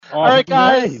All All right,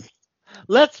 right.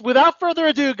 guys. Without further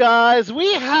ado, guys,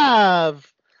 we have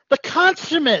the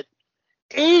consummate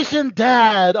Asian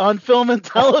dad on film and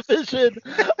television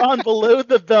on Below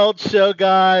the Belt show,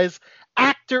 guys.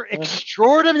 Actor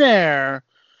extraordinaire,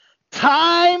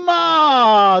 Ty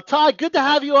Ma. Ty, good to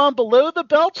have you on Below the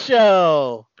Belt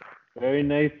show. Very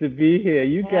nice to be here.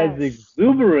 You guys are Yes.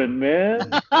 exuberant, man.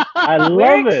 I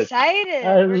We're love it. excited.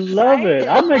 I We're love it. excited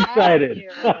I'm to have excited.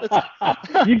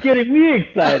 you. You're getting me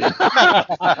excited.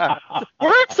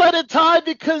 We're excited, Ty,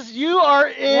 because you are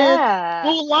in Yeah.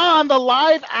 Mulan, the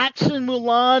live action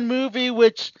Mulan movie,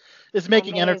 which is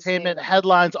making entertainment Amazing.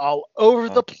 headlines all over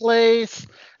the place.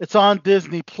 It's on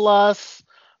Disney Plus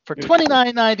for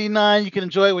 $29.99. You can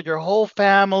enjoy it with your whole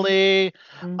family.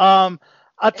 Um,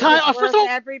 It was Ty, first worth of all,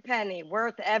 every penny.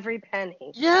 Worth every penny.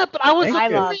 yeah, but I was Thank I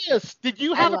you. loved it. curious. Did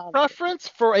you I have a loved it. preference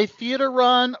for a theater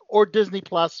run or Disney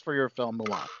Plus for your film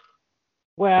Mulan?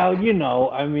 Well,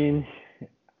 I mean,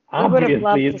 We would have loved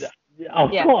obviously, to.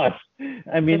 of Yeah. course.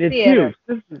 I mean, The it's theater.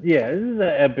 huge. This is an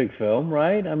epic film,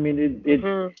 right? I mean,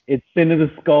 Mhm. it's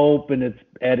cinemascope and it's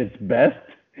at its best.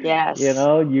 Yes.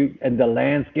 You and the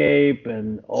landscape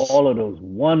and all of those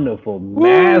wonderful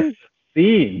mass Woo!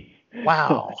 scenes.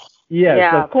 Wow. Yes,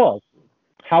 Yeah. of course.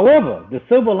 However, the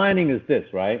silver lining is this,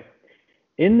 right?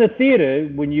 In the theater,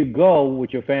 when you go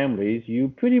with your families, you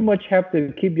pretty much have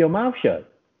to keep your mouth shut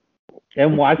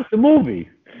and watch the movie,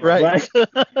 right? Right.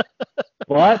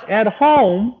 But at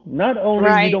home, not only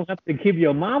you Right. don't have to keep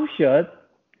your mouth shut,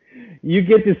 you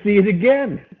get to see it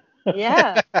again.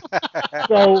 Yeah.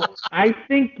 So I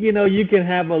think, you can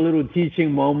have a little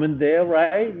teaching moment there,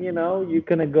 right? You're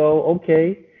gonna go,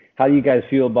 okay, how do you guys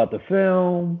feel about the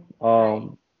film? Right.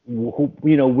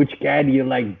 Which guy do you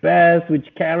like best? Which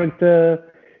character?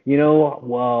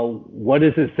 Well, what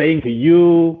is it saying to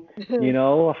you?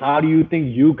 How do you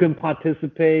think you can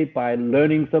participate by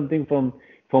learning something from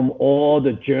all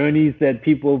the journeys that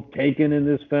people have taken in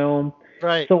this film?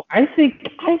 Right. So I think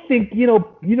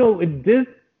in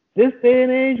this day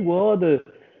and age, where all the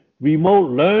remote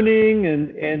learning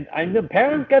and the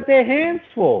parents got their hands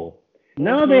full.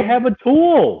 Now they have a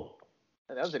tool.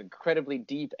 That was an incredibly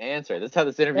deep answer. That's how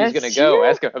this interview is That's going to go. true.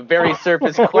 Ask a very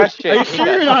surface question. Are you sure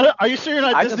you're not? Are you sure you're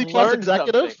not I Disney just Plus learned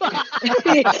executive?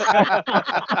 something.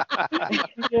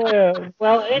 Yeah.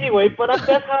 Well, anyway, but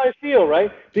that's how I feel,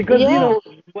 right? Because Yeah.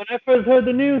 when I first heard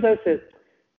the news, I said,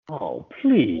 "Oh,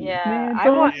 please, Yeah. man, I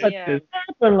don't want. let Yeah. this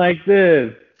happen like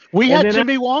this." We And had then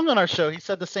Jimmy Wong on our show. He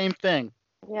said the same thing.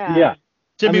 Yeah. yeah,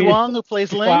 Jimmy I mean, Wong, who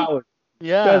plays 24 Ling. hours.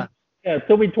 Yeah. Yeah, it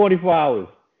took me 24 hours.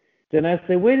 Then I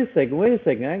said, wait a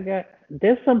second,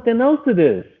 there's something else to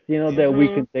this, that we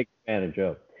can take advantage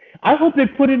of. I hope they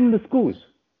put it in the schools.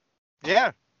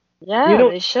 Yeah. Yeah.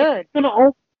 They should.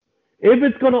 If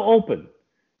it's gonna open,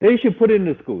 they should put it in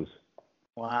the schools.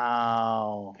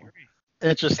 Wow. Yeah,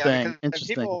 Interesting. because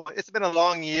Interesting. people, it's been a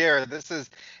long year.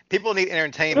 People need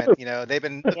entertainment. They've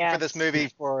been looking for this Yes. movie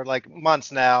for like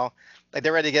months now. Like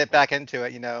they're ready to get back into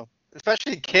it.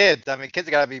 Especially kids. I mean, kids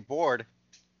gotta be bored.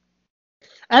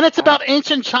 And it's about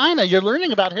ancient China. You're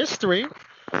learning about history.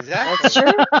 Exactly. That's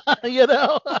true.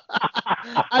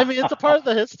 I mean, it's a part of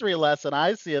the history lesson.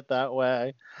 I see it that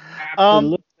way.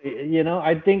 Absolutely.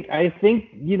 I think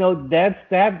that's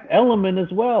that element as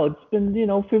well. It's been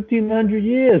 1,500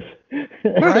 years.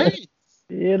 Right.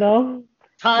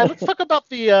 Ty, let's talk about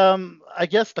the I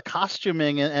guess the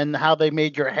costuming and how they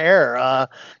made your hair.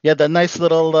 You had that nice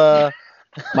little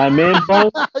My man bun.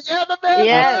 yeah, the man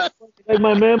Yes. Like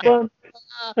my man bun.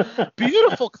 bun.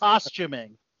 Beautiful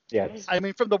costuming. Yes. I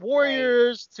mean, from the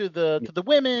warriors to the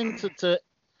women to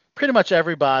pretty much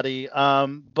everybody.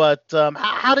 But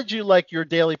how did you like your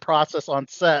daily process on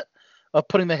set of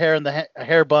putting the hair in the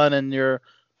hair bun and your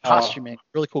costuming?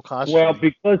 Really cool costuming. Well,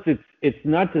 because it's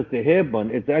not just a hair bun,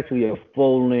 it's actually a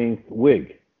full length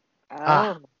wig.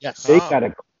 Oh. Yes. They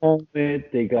gotta comb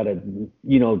it, they gotta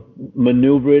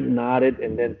maneuver it, knot it,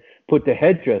 and then put the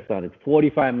headdress on it.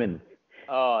 45 minutes.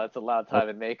 Oh, that's a lot of time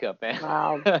in makeup, man.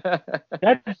 Wow. That's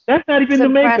not even It's the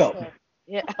impressive. makeup.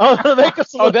 Yeah. Oh, the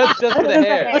makeup's Oh, that's just for the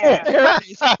hair. hair.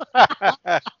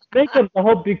 Makeup the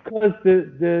whole because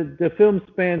the film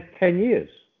spans 10 years.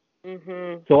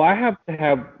 Mhm. So I have to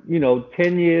have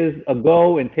 10 years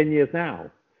ago and 10 years now.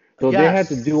 So they had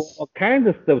to do all kinds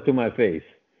of stuff to my face.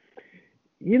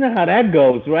 You know how that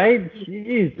goes, right?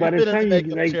 Jeez, by You've the been in time the you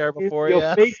makeup like chair before, your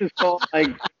yes. face is all like,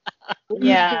 what are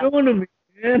Yeah. you doing to me,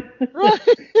 man? Right.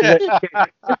 Like, okay,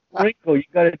 this wrinkle, you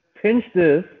gotta pinch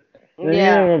this, then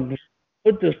Yeah. you gotta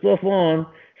put the stuff on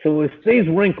so it stays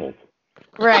wrinkled.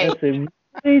 Right. I said,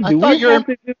 really? I Do thought we you were- have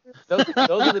to do this?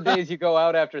 Those are the days you go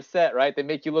out after set, right? They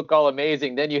make you look all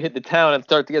amazing. Then you hit the town and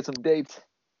start to get some dates.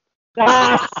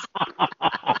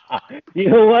 You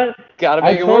know what? Gotta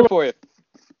I make it told work for you.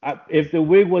 if the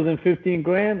wig wasn't 15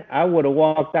 grand, I would have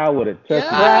walked out with it. Trust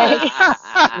me. Right.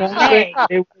 You know what I'm saying?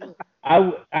 Hey.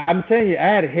 I'm telling you, I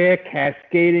had hair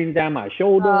cascading down my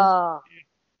shoulder. Oh,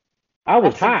 I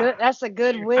was hot. that's a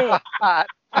good wig. Ty,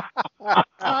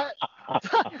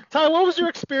 Ty, what was your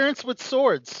experience with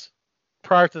swords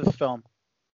prior to the film?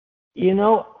 You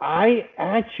know, I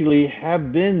actually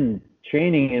have been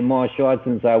training in martial arts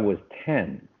since I was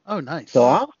 10. Oh, nice. So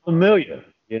I'm familiar,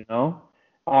 you know,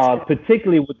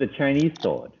 particularly with the Chinese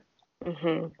sword.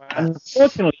 Hmm.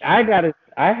 Unfortunately, I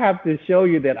have to show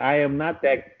you that I am not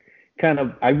that kind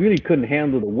of. I really couldn't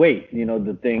handle the weight. You know,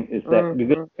 the thing is that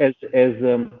because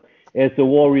as the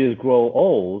warriors grow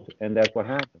old, and that's what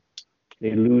happens,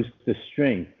 they lose the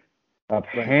strength of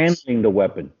handling the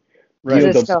weapon. Right.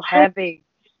 You know, It's so heavy.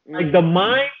 like the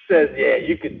mind says, yeah,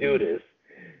 you can do this,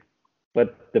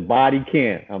 but the body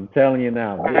can't. I'm telling you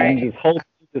now. Right. You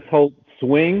this whole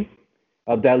swing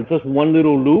of that just one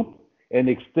little loop and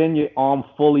extend your arm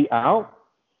fully out.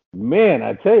 Man,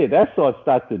 I tell you, that sword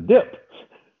starts to dip,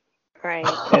 Right.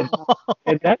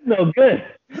 and that's no good.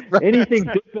 Anything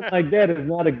dipping like that is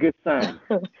not a good sign.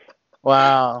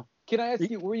 Wow. Can I ask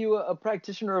you, were you a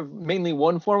practitioner of mainly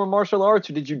one form of martial arts,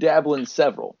 or did you dabble in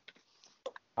several?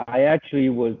 I actually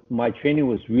my training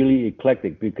was really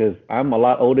eclectic because I'm a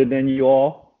lot older than you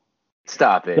all.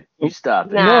 Stop it. You stop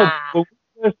it. Nah. No,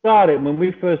 when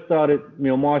we first started, you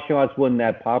know, martial arts wasn't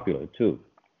that popular too.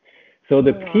 So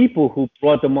the people who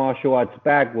brought the martial arts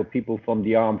back were people from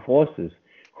the armed forces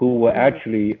who were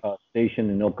actually stationed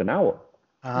in Okinawa.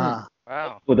 Ah.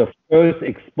 Wow. So the first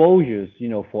exposures, you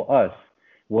know, for us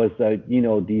was, you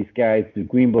know, these guys, the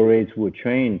Green Berets who were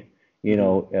trained, you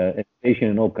know,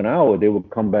 stationed in Okinawa, they would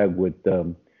come back with,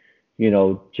 you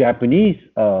know, Japanese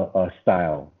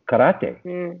style karate.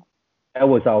 Mm. That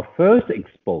was our first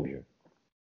exposure.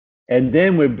 And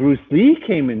then when Bruce Lee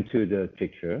came into the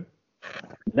picture,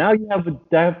 now you have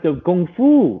the Kung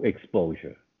Fu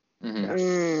exposure. Mhm.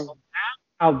 Mm.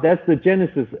 Now that's the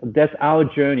genesis. That's our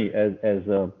journey as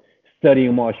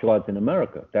studying martial arts in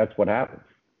America. That's what happens.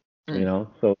 You know,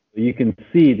 so you can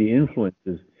see the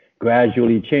influences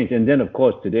gradually change. And then of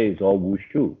course today it's all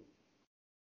wushu.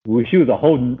 Wushu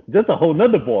is just a whole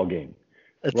nother ball game,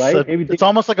 right? It's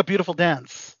almost like a beautiful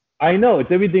dance. I know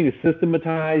everything is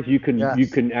systematized. You can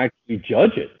actually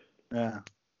judge it. Yeah.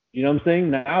 You know what I'm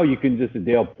saying? Now you can just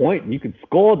they'll point and you can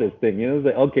score this thing. You know, it's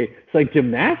like okay, it's like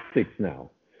gymnastics now.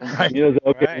 Right. You know, it's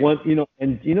okay, Right. one, you know,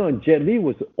 and Jet Li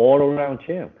was all around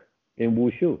champ in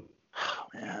wushu. Oh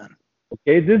man.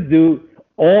 Okay, this dude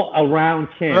all around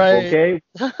champ. Right. Okay,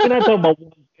 we're not talking about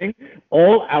one thing.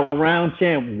 All around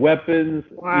champ, weapons.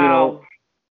 Wow. You know,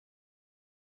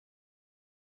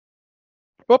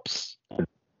 Whoops.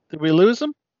 Did we lose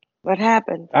him? What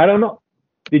happened? I don't know.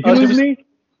 Did you Oh, did lose we- me?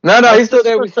 No, he's still just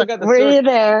there. for We a still got the Were you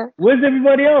circle. there? Where's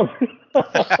everybody else?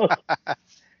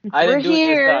 I didn't We're do it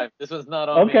here. this time. This was not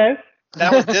on me. Okay.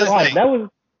 That was Wow, Disney. that was.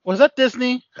 Was that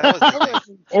Disney? That was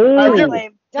Disney. Oh. Don't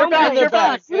blame. Don't back, blame you're us.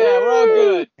 back. Yeah, we're all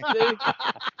good. See?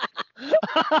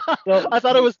 So- I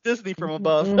thought it was Disney from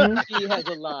above. Mhm. He has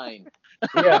a line.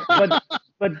 Yeah,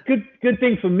 but good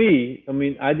thing for me. I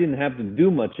mean, I didn't have to do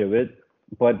much of it,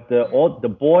 but all the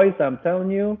boys, I'm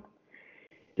telling you,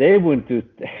 they went to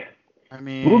I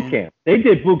mean, boot camp. They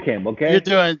did boot camp, okay? you're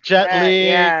doing Jet Li,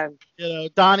 Yeah. you know,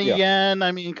 Donnie Yeah. Yen.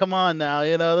 I mean, come on now,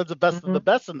 you know, that's the best of the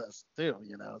best in this too,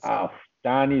 you know. So. Oh,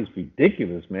 Donnie's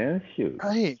ridiculous, man. Shoot.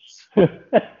 Right.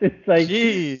 It's like,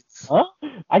 Jeez. huh?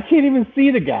 I can't even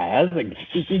see the guy. I was like,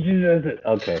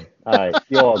 okay, all right,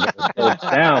 you all gotta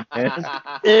slow down, man.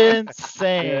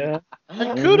 Insane. Yeah.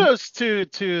 And kudos to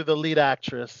the lead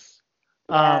actress.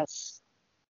 Yes.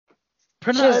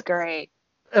 Pronoun- She's great.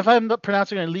 if I'm not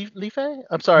pronouncing it, Life?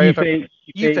 I'm sorry.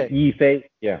 Yifei,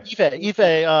 yeah.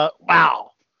 Ife,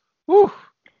 wow. Whew.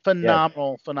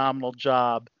 Phenomenal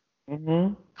job.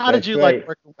 Mm-hmm. How did you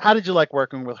like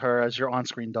working with her as your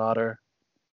on-screen daughter?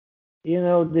 You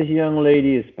know, this young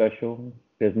lady is special.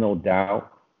 There's no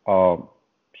doubt.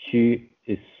 She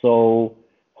is so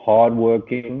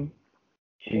hardworking.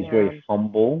 She's very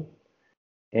humble,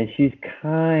 and she's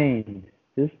kind.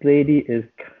 This lady is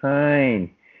kind.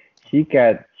 She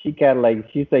got like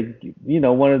she's like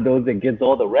one of those that gets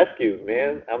all the rescue,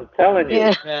 man. I'm telling you.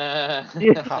 Yeah.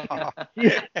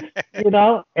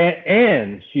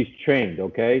 And she's trained.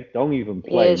 Okay, don't even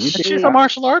play. Yes, You she think She's a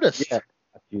martial artist. Yeah,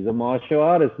 she's a martial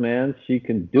artist, man. She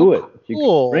can do it. She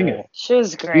Cool. can bring it.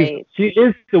 She's great. She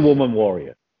is the woman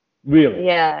warrior, really.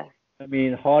 Yeah. I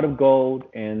mean, heart of gold,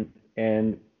 and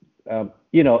and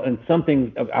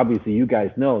something obviously you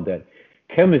guys know that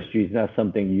chemistry is not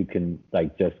something you can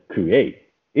like just create.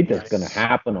 It's just gonna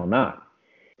happen or not.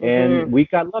 And we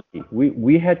got lucky.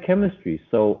 We had chemistry.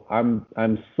 So I'm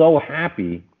so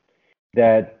happy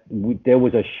that there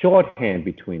was a shorthand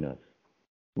between us.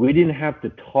 We didn't have to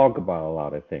talk about a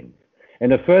lot of things.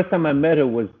 And the first time I met her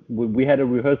was we had a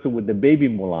rehearsal with the baby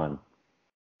Mulan.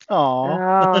 Aw.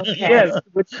 Oh, okay. Yes,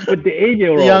 with the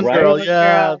 8-year-old, The young right? girl, Little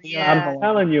yeah. girl, The young yeah. I'm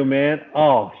telling you, man.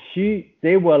 Oh,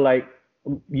 they were like,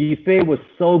 Yifei was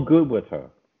so good with her,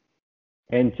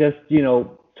 and just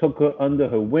took her under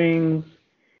her wings,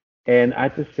 and I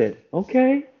just said,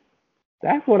 okay,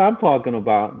 that's what I'm talking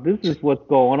about. This is what's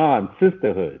going on,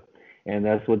 sisterhood, and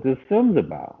that's what this film's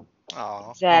about.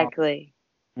 Oh. Exactly.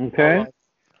 Okay,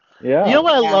 You know yeah.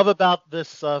 what I Yeah. love about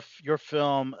this your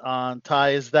film, Ty,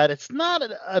 is that it's not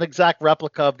an exact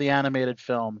replica of the animated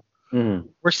film. Mhm.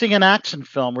 We're seeing an action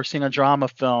film. We're seeing a drama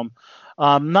film.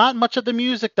 Not much of the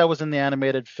music that was in the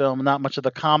animated film. Not much of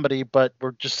the comedy, but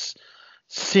we're just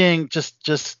seeing just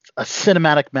a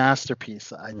cinematic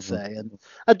masterpiece, I'd say, and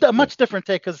a much different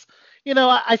take. Because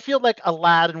I feel like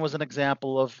Aladdin was an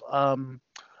example of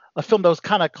a film that was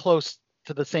kind of close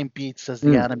to the same beats as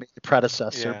the animated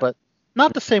predecessor, Yeah. but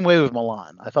not the same way with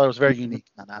Milan. I thought it was very unique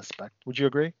in that aspect. Would you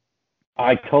agree?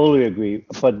 I totally agree,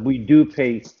 but we do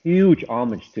pay huge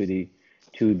homage to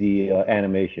the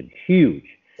animation. Huge.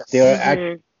 There are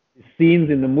actually scenes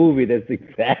in the movie that's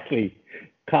exactly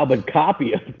carbon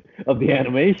copy of the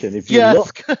animation. If you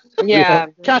look, Yeah.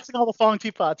 Catching all the falling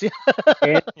teapots.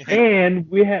 and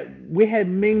we had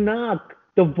Ming Na,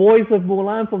 the voice of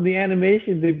Mulan from the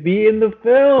animation, to be in the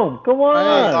film. Come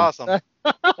That's on, awesome.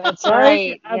 That's right?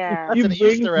 right. Yeah. That's an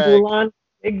Easter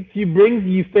egg. She brings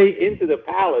Yifei into the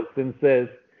palace and says,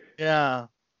 Yeah.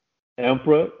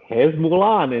 Emperor, here's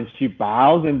Mulan. And she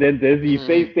bows, and then there's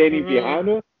Yifei standing behind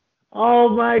her. Oh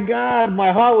my God,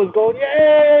 my heart was going,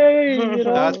 yay!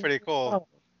 That's pretty cool.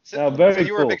 So, very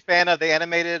you were a cool. big fan of the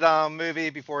animated movie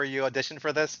before you auditioned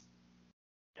for this?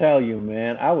 Tell you,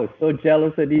 man, I was so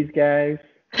jealous of these guys.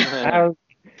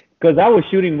 Because I was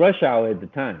shooting Rush Hour at the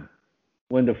time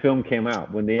when the film came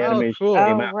out, when the animation cool.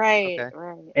 came Oh, out. right, Okay.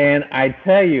 right. And I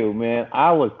tell you, man,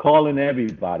 I was calling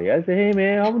everybody. I said, hey,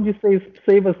 man, how would you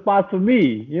save a spot for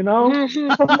me? Come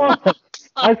on.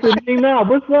 I said, Ming Na,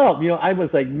 what's up? I was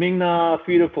like Ming Na,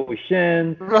 Frida Fu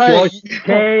Shen, Right. George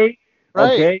K,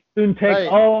 Right. okay, Sun Tek Right.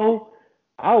 O.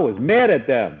 I was mad at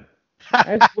them.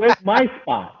 That's where's my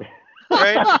spot.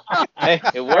 Right? Hey,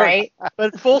 it worked. Right.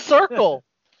 But full circle.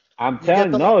 I'm You telling get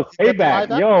you, the- no, it's you get the payback.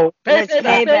 live Yo, It's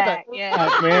payback.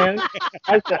 Yeah. man.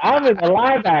 I said, I'm in the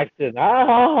live action. Ha,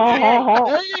 ha, ha, ha, ha.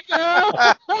 There you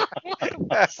go.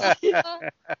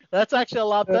 That's actually a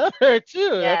lot better too.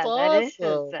 Yeah, That's that is.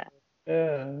 awesome.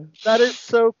 Yeah. That is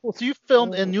so cool. So you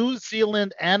filmed in New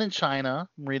Zealand and in China.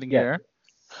 I'm reading Yeah. here.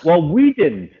 Well, we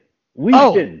didn't. We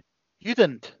Oh. didn't. You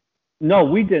didn't. No,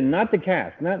 we didn't. Not the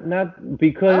cast. Not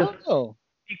because Oh.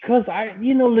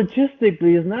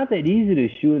 logistically, it's not that easy to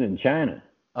shoot in China.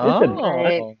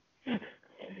 Right. Oh.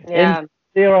 Yeah. And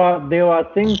there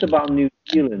are things about New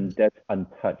Zealand that's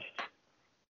untouched.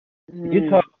 You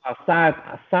talk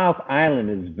about South Island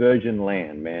is virgin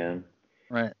land, man.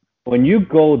 Right. When you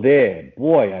go there,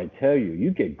 boy, I tell you,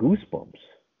 you get goosebumps.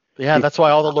 Yeah, that's why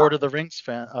all the Lord of the Rings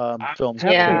films.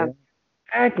 Yeah.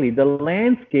 Exactly. The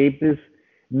landscape is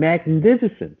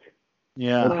magnificent.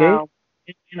 Yeah. Okay. Wow.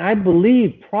 And I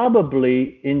believe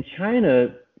probably in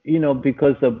China,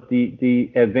 because of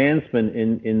the advancement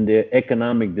in their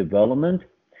economic development,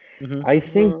 Mhm. I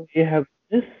think they have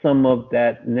missed some of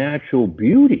that natural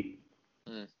beauty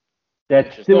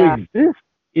that still exists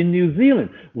in New Zealand.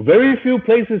 Very few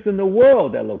places in the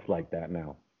world that looks like that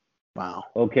now. Wow.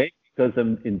 Okay, because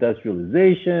of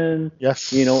industrialization,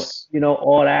 Yes.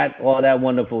 all that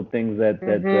wonderful things that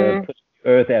put the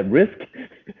Earth at risk.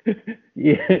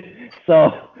 Yeah.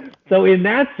 So in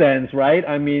that sense, right?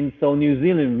 I mean, so New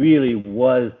Zealand really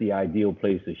was the ideal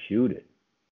place to shoot it.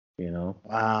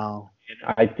 Wow.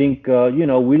 And I think we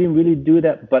didn't really do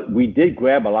that, but we did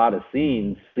grab a lot of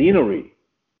scenery.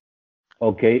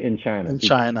 Okay, in China. In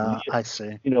China, I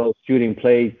see. Shooting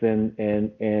plates and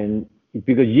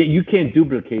because you can't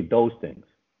duplicate those things,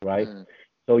 right?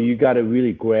 So you got to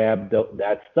really grab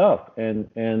that stuff, and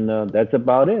that's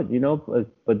about it,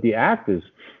 But the actors,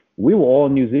 we were all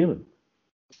in New Zealand.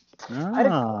 I had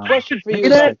a question for you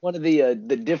about one of the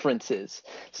differences.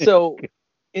 So,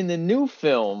 in the new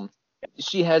film,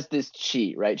 she has this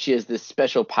chi, right? She has this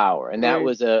special power, and that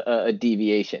was a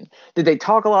deviation. Did they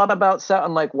talk a lot about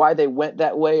like why they went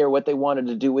that way or what they wanted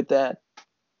to do with that?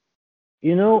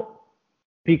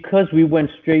 Because we went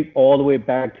straight all the way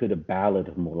back to the Ballad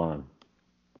of Mulan.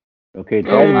 Okay,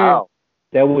 Oh wow.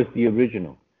 That was the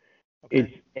original.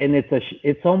 Okay.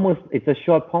 It's a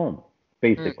short poem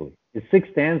basically. It's six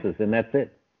stanzas and that's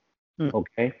it. Hmm.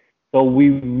 Okay. So we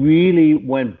really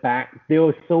went back. There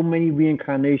were so many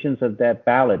reincarnations of that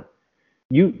ballad.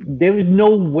 There is no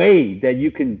way that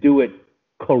you can do it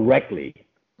correctly.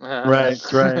 Right,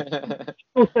 right.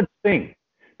 No such thing.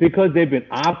 Because there've been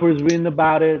operas written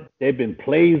about it, there've been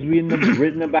plays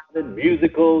written about it,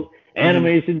 musicals,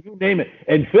 animation, you name it,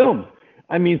 and films.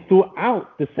 I mean,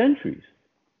 throughout the centuries.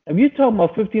 If you're talking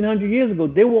about 1,500 years ago,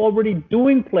 they were already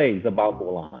doing plays about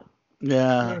Mulan.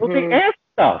 Yeah. So they asked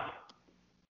stuff.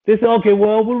 They said, okay,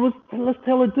 well, let's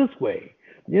tell it this way.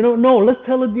 No, let's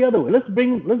tell it the other way. Let's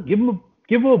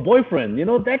give her a boyfriend.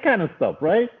 That kind of stuff,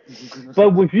 right?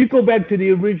 But if you go back to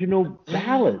the original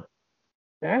ballad,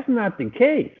 that's not the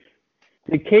case.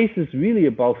 The case is really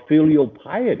about filial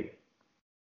piety.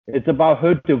 It's about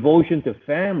her devotion to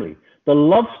family. The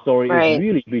love story is Right.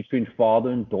 really between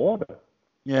father and daughter.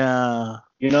 Yeah.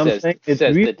 You know what I'm saying? It's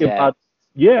says the really dad. about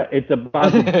it's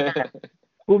about the dad.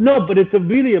 Well, no, but it's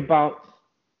really about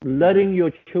letting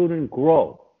your children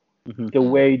grow the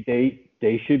way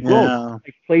they should grow. Yeah.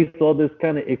 Like, place all this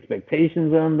kind of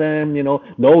expectations on them.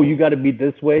 No, you got to be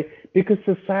this way because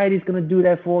society's gonna do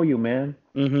that for you, man.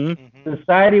 Mm-hmm.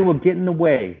 Society will get in the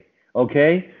way.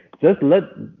 Okay, just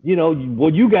what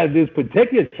you got to do is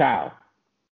protect your child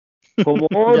from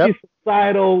all Yep. these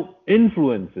societal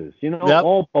influences. Yep.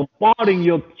 All bombarding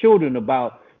your children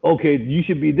about, okay, you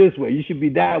should be this way, you should be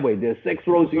that way. There's sex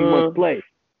roles you must play.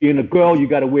 Being a girl, you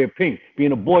got to wear pink.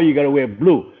 Being a boy, you got to wear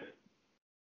blue.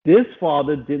 This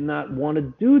father did not want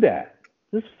to do that.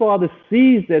 This father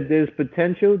sees that there's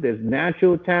potential, there's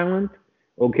natural talent,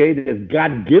 okay, there's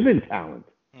God-given talent.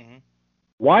 Mm-hmm.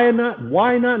 Why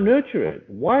not nurture it?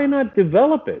 Why not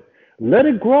develop it? Let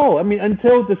it grow. I mean,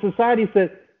 until the society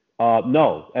said,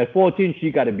 no, at 14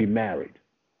 she got to be married.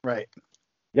 Right.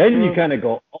 Then you kind of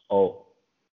go, oh,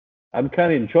 I'm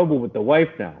kind of in trouble with the wife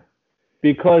now,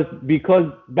 because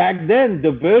back then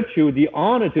the virtue, the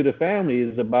honor to the family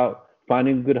is about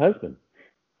finding a good husband.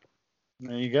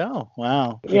 There you go.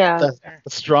 Wow. Yeah. That's a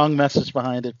strong message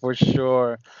behind it for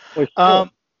sure. For sure.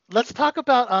 Let's talk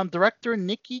about director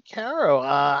Nikki Caro.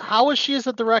 How is she as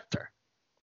a director?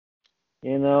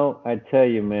 I tell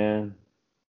you, man,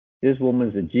 this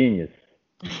woman's a genius.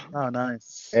 Oh,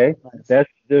 nice. Okay, Nice. that's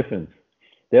the difference.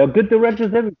 There are good directors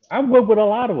everywhere. I've worked with a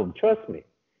lot of them. Trust me,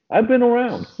 I've been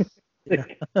around.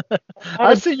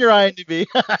 I've seen your IMDb.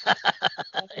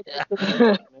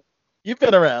 Yeah. You've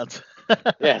been around.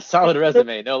 Yeah, solid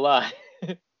resume, no lie.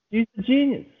 She's a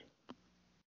genius.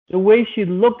 The way she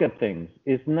look at things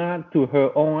is not through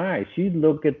her own eyes. She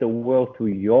look at the world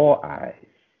through your eyes.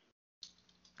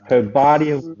 Her body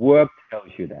of work tells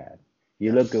you that.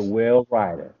 You look at Will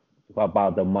Ryder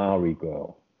about the Maori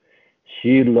girl.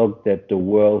 She looked at the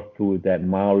world through that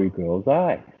Maori girl's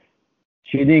eyes.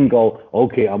 She didn't go,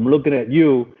 okay, I'm looking at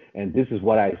you and this is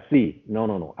what I see.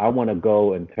 No. I want to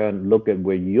go and look at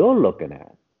where you're looking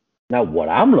at, not what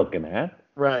I'm looking at.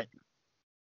 Right.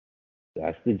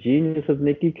 That's the genius of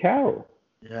Nikki Caro.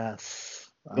 Yes.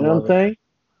 You know what I'm saying?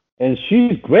 And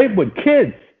she's great with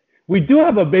kids. We do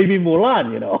have a baby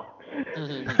Mulan,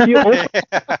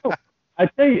 I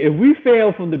tell you, if we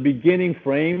fail from the beginning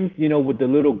frames, with the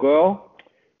little girl,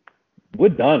 we're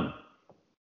done.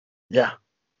 Yeah.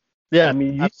 Yeah. I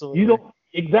mean, absolutely. you don't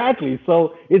exactly.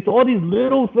 So it's all these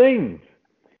little things.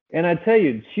 And I tell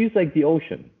you, she's like the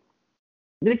ocean.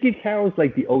 Nikki Caro's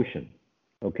like the ocean.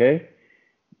 Okay?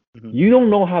 You don't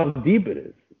know how deep it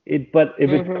is. But if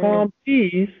it's calm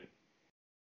seas,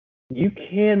 you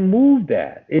can't move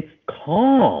that. It's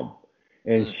calm.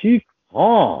 And she's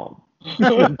calm.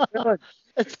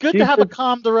 It's good to have a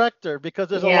calm director because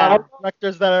there's a lot of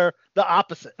directors that are the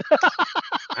opposite.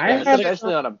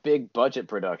 Especially on a big budget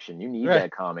production, you need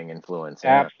that calming influence.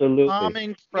 Absolutely. Calming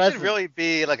You presence. should really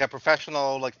be like a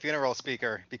professional funeral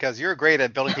speaker because you're great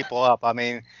at building people up. I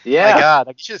mean, yeah. My God,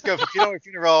 you should just go from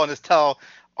funeral and just tell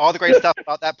all the great stuff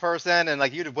about that person,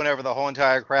 and you'd win over the whole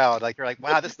entire crowd. You're like,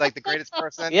 wow, this is the greatest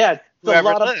person. Yeah, it's a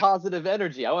lot lived. of positive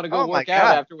energy. I want to go work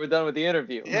out after we're done with the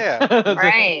interview. Yeah.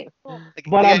 Right.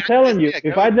 But I'm telling you,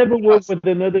 if I never work with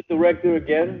another director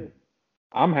again,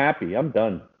 I'm happy. I'm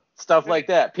done. Stuff like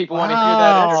that. People want to hear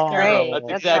that. That's great. That's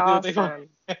That's exactly awesome.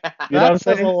 what they want. That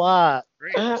says a lot.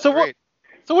 Great. So Great.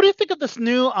 So what do you think of this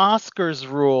new Oscars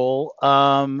rule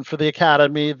for the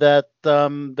Academy that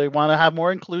they want to have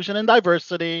more inclusion and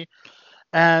diversity,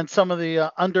 and some of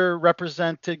the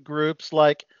underrepresented groups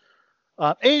like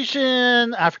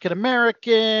Asian, African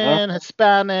American,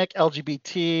 Hispanic,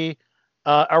 LGBT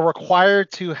are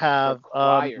required to have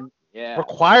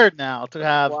required now to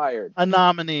have a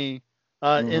nominee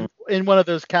in one of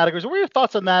those categories. What are your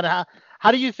thoughts on that?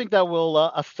 How do you think that will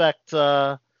affect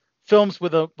films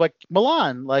with like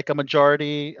Milan, like a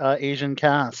majority Asian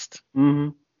cast? Mm-hmm.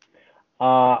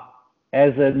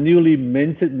 As a newly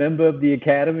minted member of the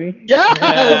Academy, Yes,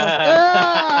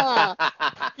 yeah,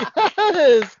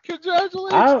 yes.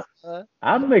 Congratulations.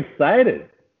 I'm excited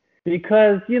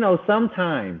because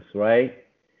sometimes, right,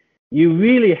 you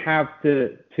really have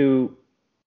to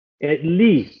at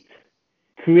least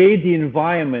create the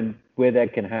environment where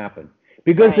that can happen.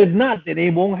 Because Right. if not, then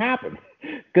it won't happen.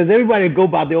 Because everybody go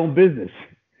about their own business.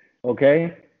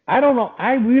 Okay? I don't know.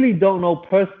 I really don't know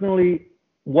personally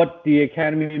what the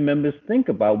Academy members think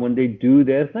about when they do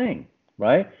their thing,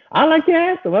 right? I like to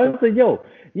ask them. I say, yo,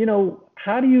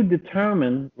 how do you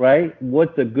determine, right,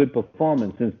 what's a good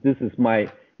performance? Since this is my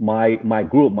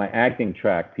group, my acting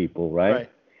track people, right? Right.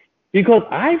 Because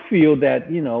I feel that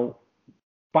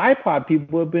BIPOC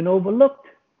people have been overlooked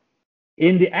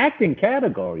in the acting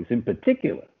categories in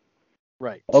particular.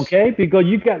 Right. Okay, because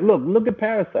you got look at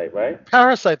Parasite, right?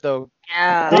 Parasite, though,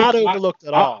 Yeah. not overlooked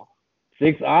at all.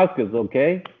 6 Oscars,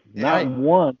 okay, not Right.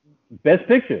 one Best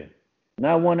Picture,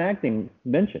 not one acting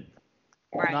mention.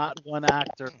 Right. Not one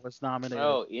actor was nominated.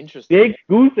 Oh, interesting. Big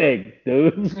goose eggs,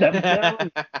 dude. I'm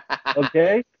telling you,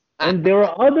 okay, and there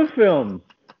are other films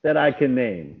that I can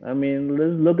name. I mean,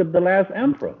 let's look at The Last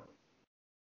Emperor.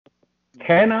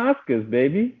 10 Oscars,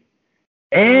 baby,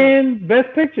 and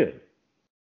Best Picture.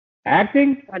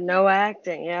 Acting? But no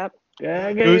acting. Yep.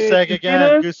 Goose egg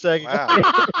again. Goose egg. Wow.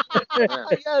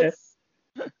 Yes.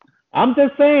 I'm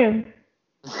just saying.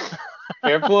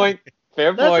 Fair point.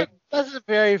 Fair point. That's a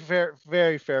very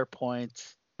fair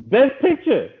point. Best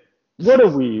Picture. What are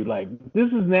we like? This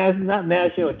is not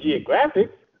National Geographic.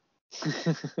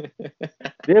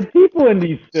 There are people in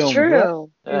these films. It's true.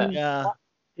 Right? Yeah.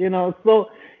 So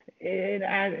and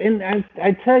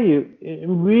I tell you,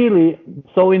 really.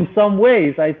 So in some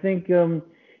ways, I think you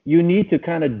need to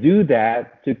kind of do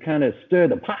that to kind of stir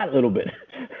the pot a little bit.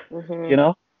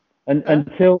 Mhm.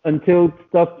 Until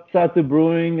stuff starts to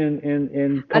brewing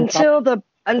and Until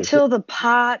the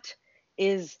pot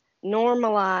is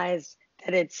normalized,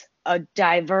 that it's a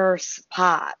diverse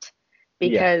pot,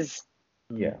 because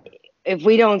yeah. if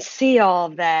we don't see all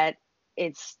of that,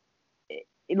 it's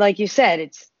like you said,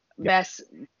 it's best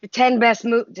 10 best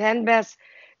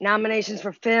nominations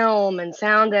for film and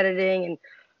sound editing and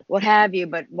what have you,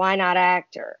 but why not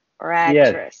actor or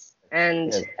actress?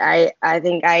 And Yes. I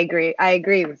think I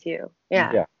agree with you.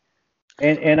 Yeah.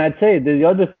 And I tell you, the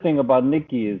other thing about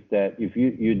Nikki is that if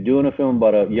you're doing a film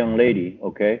about a young lady,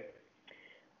 okay,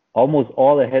 almost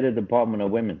all the head of the department are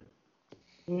women.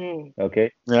 Mm.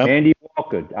 Okay. Yep. Andy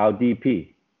Walker, our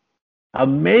DP,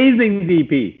 amazing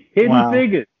DP, Hidden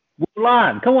Figures,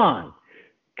 Mulan. Come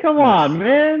on,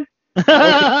 man.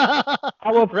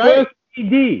 Our Right. first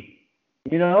AD,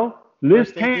 Liz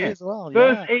First AD Tan, as well,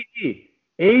 first yeah. AD,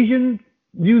 Asian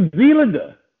New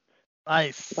Zealander.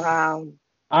 Nice. Wow.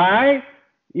 All right,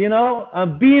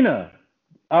 Bina,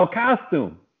 our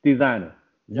costume designer,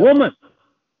 woman.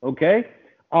 Okay,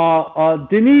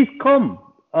 Denise Kum,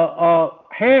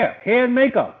 hair and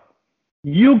makeup,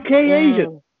 UK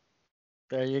Asian.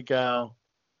 There you go.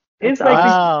 It's That's like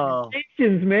Wow. the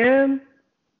Asians, man.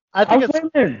 I think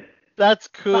women. that's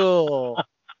cool.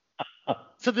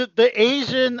 So the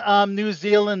Asian New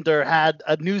Zealander had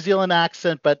a New Zealand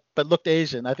accent, but looked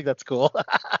Asian. I think that's cool.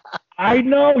 I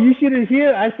know. You should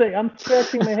hear. I say, I'm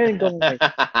scratching my head and going like,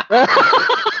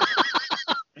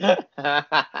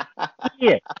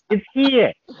 here. It's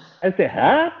here. I say,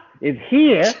 huh? It's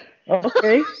here.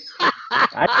 Okay.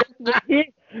 I guess it's here.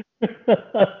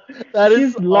 That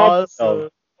is She's lovely, awesome. though.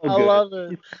 So I good. love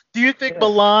it. Do you think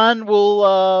Milan will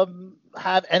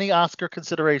have any Oscar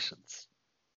considerations?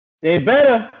 They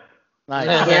better. Nice.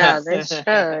 Yeah, they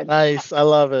should. Nice. I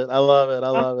love it. I love it. I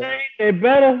love it. They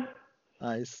better.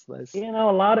 Nice. Nice. A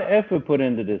lot of effort put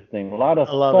into this thing, a lot of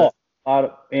I love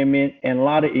thought, and a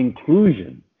lot of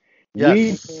inclusion.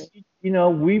 Yes.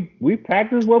 We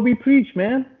practice what we preach,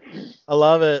 man. I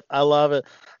love it. I love it.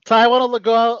 Ty, I want to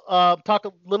go talk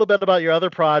a little bit about your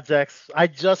other projects. I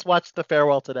just watched The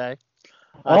Farewell today.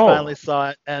 I finally saw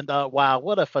it, and wow,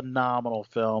 what a phenomenal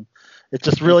film! It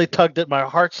just really tugged at my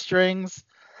heartstrings.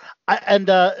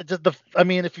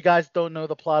 If you guys don't know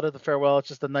the plot of The Farewell, it's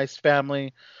just a nice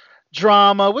family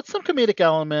drama with some comedic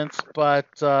elements, but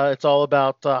it's all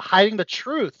about hiding the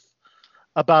truth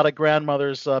about a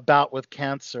grandmother's bout with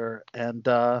cancer, and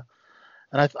I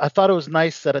thought it was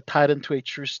nice that it tied into a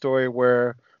true story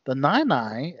where the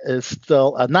Nai is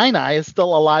still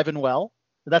alive and well.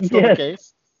 That's still the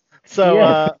case.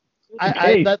 So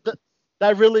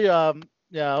that really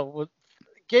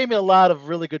gave me a lot of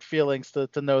really good feelings to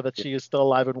know that she is still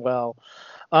alive and well.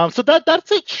 So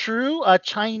that's a true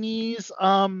Chinese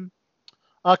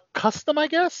custom, I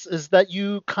guess, is that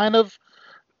you kind of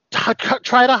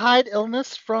try to hide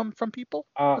illness from people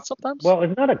sometimes. Well,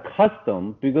 it's not a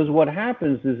custom because what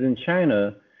happens is in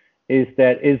China is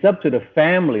that it's up to the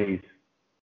families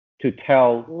to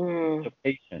tell the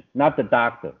patient, not the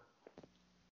doctor.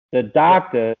 The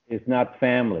doctor is not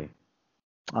family.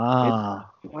 Wow.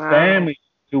 Family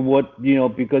to what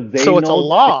because they so know. It's a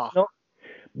law.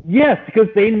 Yes, because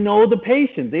they know the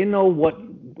patient. They know what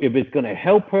if it's going to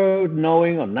help her,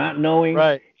 knowing or not knowing.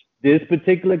 Right. This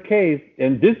particular case,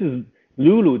 and this is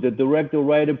Lulu, the director,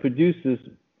 writer, producer's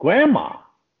grandma.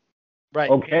 Right.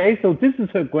 Okay, so this is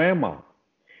her grandma.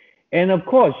 And of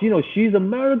course, she's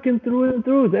American through and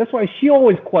through. That's why she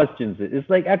always questions it. It's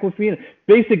like Awkwafina.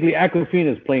 Basically,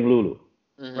 Awkwafina is playing Lulu.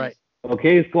 Mm-hmm. Right.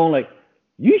 Okay, it's going like,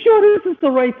 you sure this is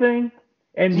the right thing?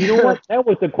 And you know what? That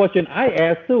was the question I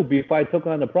asked too before I took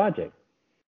on the project.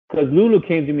 Because Lulu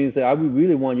came to me and said, I would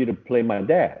really want you to play my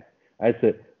dad. I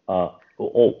said,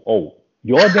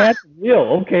 your dad? Yeah,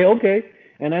 okay.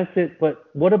 And I said, but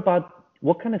what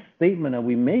kind of statement are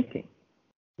we making?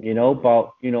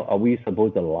 About, are we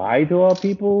supposed to lie to our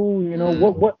people?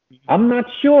 What? I'm not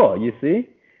sure, you see?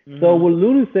 Mm-hmm. So what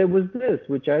Lulu said was this,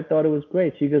 which I thought it was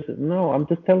great. She goes, no, I'm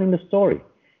just telling the story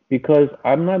because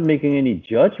I'm not making any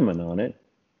judgment on it.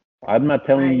 I'm not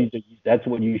telling you that that's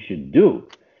what you should do.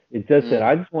 It's just that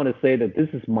I just want to say that this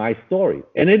is my story.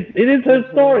 And it is her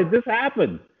story. This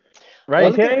happened.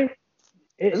 Right. Okay?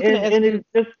 And it's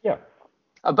just,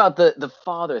 about the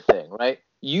father thing, right?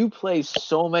 You play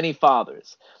so many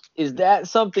fathers. Is that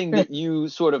something that you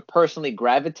sort of personally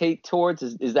gravitate towards?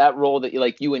 Is that role that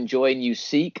you enjoy and you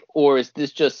seek? Or is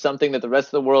this just something that the rest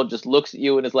of the world just looks at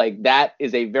you and is like, that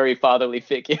is a very fatherly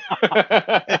figure?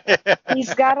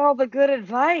 He's got all the good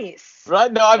advice.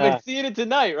 Right? No, I've been seeing it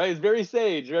tonight, right? It's very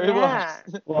sage, very wise.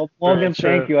 Well, Morgan,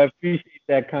 thank you. I appreciate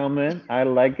that comment. I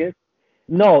like it.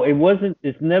 No, it wasn't.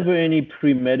 It's never any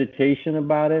premeditation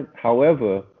about it.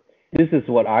 However, this is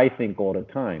what I think all the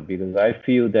time because I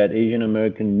feel that Asian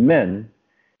American men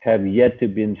have yet to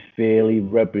be fairly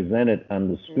represented on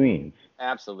the screens.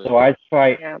 Absolutely. So I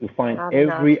try to find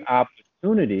every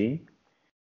opportunity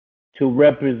to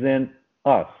represent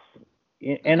us.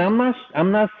 And I'm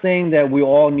not saying that we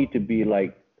all need to be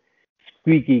like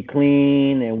squeaky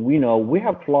clean and we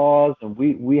have flaws and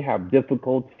we have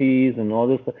difficulties and all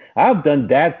this stuff. I've done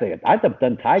dad things. I've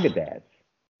done tiger dads.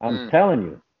 I'm telling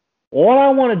you. All I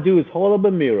want to do is hold up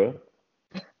a mirror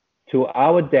to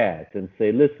our dads and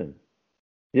say, listen,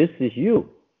 this is you.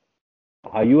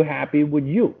 Are you happy with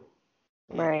you?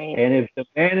 Right. And if the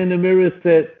man in the mirror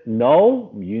said,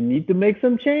 no, you need to make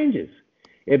some changes.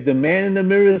 If the man in the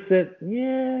mirror said,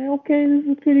 yeah, okay, this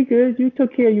is pretty good. You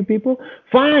took care of you people.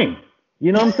 Fine.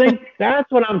 You know what I'm saying? That's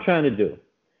what I'm trying to do.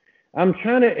 I'm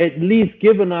trying to at least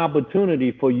give an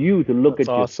opportunity for you to look at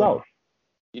yourself.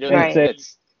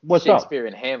 It's what's Shakespeare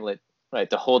in Hamlet, right?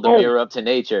 To hold the mirror up to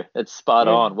nature. That's spot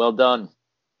on. Well done.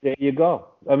 There you go.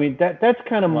 I mean, that's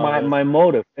kind of my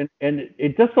motive. And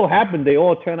it just so happened they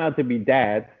all turn out to be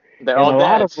dads. They're all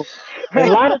dads. A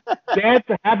lot of dads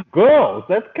have girls.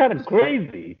 That's kind of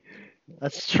crazy.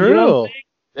 That's true.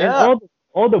 And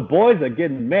all the boys are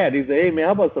getting mad. He said, hey, man,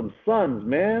 how about some sons,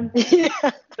 man? Okay,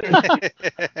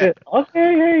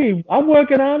 hey, I'm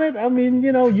working on it. I mean,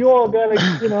 you all got to,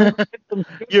 get some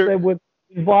things that would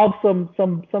involve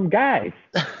some guys.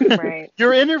 Right.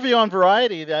 Your interview on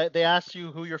Variety, they asked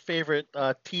you who your favorite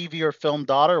TV or film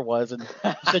daughter was, and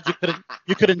you said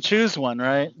you couldn't choose one,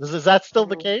 right? Is that still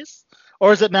the case,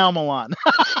 or is it now Milan?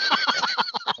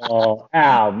 Oh,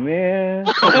 Al, man!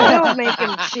 Don't make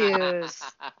him choose.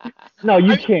 No,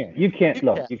 you can't. You can't.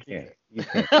 Look, you can't. You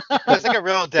can't. It's like a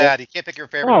real dad. You can't pick your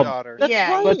favorite daughter. That's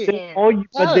right.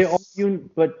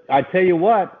 But I tell you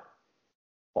what.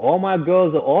 All my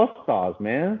girls are all stars,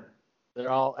 man. They're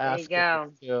all asking. There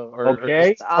you go.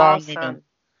 Okay. Awesome.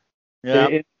 Yeah. They're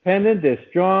independent. They're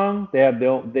strong. They have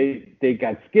they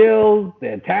got skills.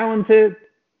 They're talented.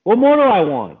 What more do I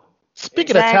want?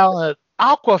 Speaking of talent,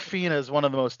 Awkwafina is one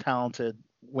of the most talented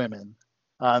women.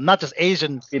 Not just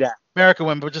Asian American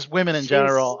women, but just women in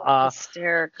general.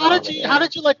 Hysterical. How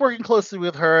did you like working closely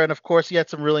with her? And of course, you had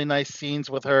some really nice scenes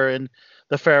with her in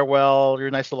The Farewell.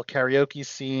 Your nice little karaoke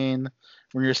scene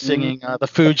when you're singing the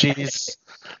Fugees,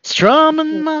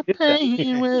 strumming my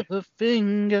pain with a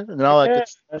finger, and all that good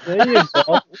stuff. There you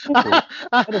go.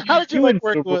 How did you like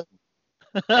working with?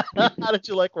 How did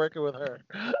you like working with her?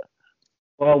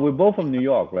 Well, we're both from New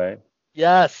York, right?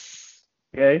 Yes.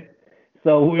 Okay.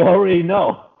 So we already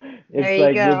know. It's there you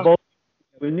like go. we're both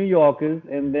we're New Yorkers,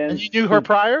 and then. And you knew her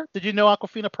prior? Did you know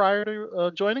Aquafina prior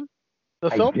to joining the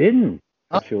I film? didn't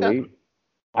Oh, actually. okay.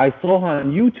 I saw her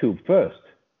on YouTube first.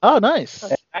 Oh, nice.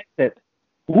 And I said,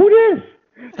 "Who this?"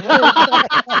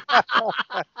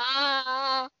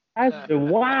 I said,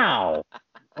 "Wow,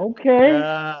 okay."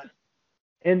 Yeah.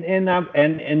 And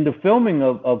the filming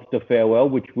of The Farewell,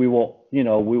 which we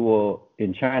were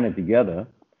in China together,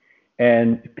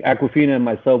 and Aquafina and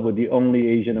myself were the only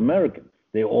Asian Americans.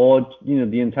 They all,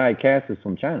 the entire cast is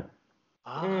from China.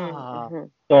 Ah.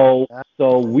 So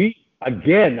we,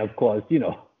 again, of course,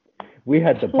 we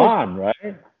had the bond,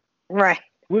 right? Right.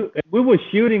 We were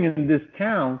shooting in this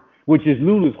town, which is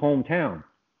Lulu's hometown,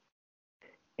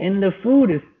 and the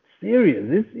food is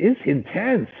serious. It's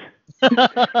intense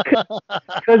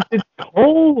because it's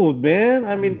cold, man.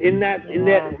 I mean, in that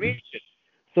region,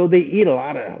 so they eat a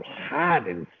lot of hot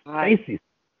and spicy.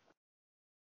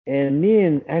 And me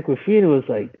and Aquafina was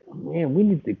like, man, we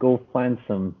need to go find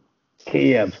some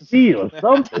KFC or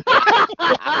something.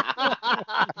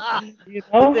 Did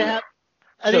they have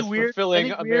any Just weird,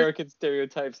 fulfilling any American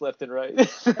stereotypes left and right.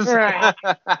 Right.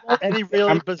 any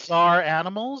really bizarre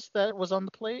animals that was on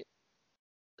the plate?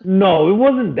 No, it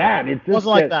wasn't that. It Wasn't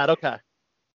like that. Okay.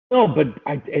 No, but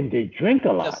and they drink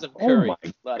a lot. Just some curry. Oh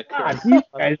my A lot of God, curry. these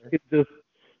guys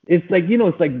it's like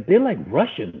it's like they're like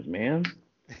Russians, man.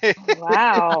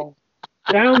 Wow.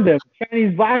 Down them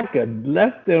Chinese vodka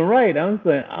left and right. I'm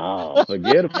saying, oh,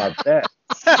 forget about that.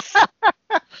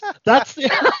 That's the.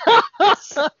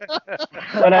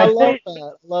 But I love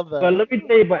that. Love that. But let me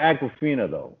tell you about Aquafina,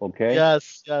 though. Okay.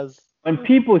 Yes. When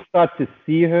people start to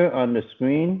see her on the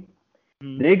screen,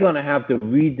 they're gonna have to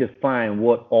redefine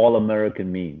what all American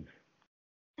means.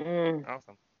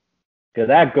 Awesome. Because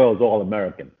that girl's all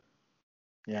American.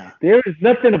 Yeah. There is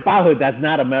nothing about her that's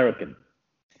not American.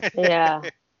 Yeah.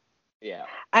 Yeah.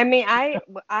 I mean,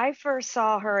 I first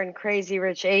saw her in Crazy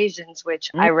Rich Asians, which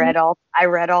I read all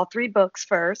 3 books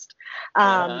first.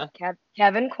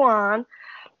 Kevin Kwan,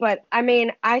 but I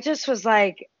mean, I just was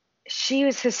like, she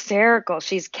was hysterical.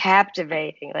 She's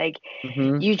captivating. Like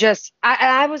you just,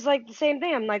 I was like the same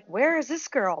thing. I'm like, where has this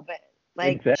girl been?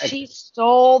 Like she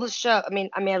stole the show. I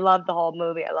mean, I loved the whole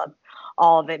movie. I loved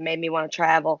all of it. Made me want to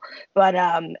travel. But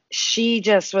she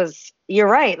just was. You're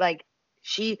right. Like.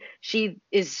 She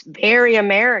is very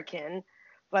American,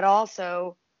 but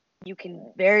also you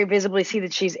can very visibly see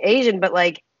that she's Asian, but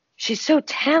like she's so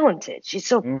talented. She's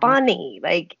so funny.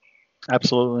 Like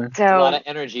absolutely. So a lot of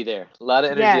energy there. A lot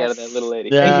of energy out of that little lady.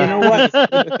 Yeah. And you know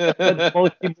what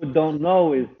most people don't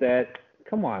know is that,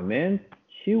 come on, man,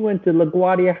 she went to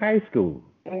LaGuardia High School.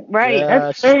 Right. Yeah,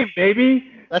 That's fame, baby.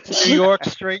 That's New York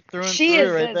straight through and she through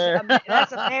is right there.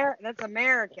 That's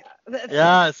America.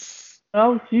 Yes.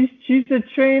 Oh, she's a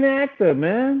trained actor,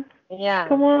 man. Yeah.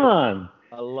 Come on.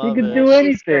 I love she can it. do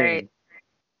anything.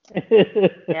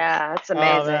 Yeah, that's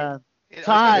amazing. Oh, man.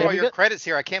 Ty, all your credits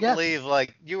here. I can't believe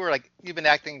like you've been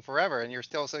acting forever and you're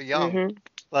still so young.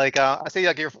 Like I see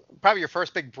like your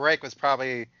first big break was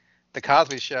probably The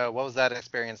Cosby Show. What was that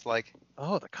experience like?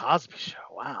 Oh, The Cosby Show.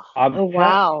 Wow. Oh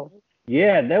wow.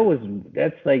 Yeah,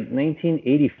 that's like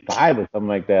 1985 or something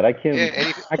like that. I can't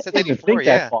even think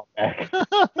that far back.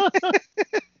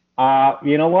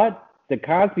 You know what? The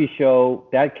Cosby Show,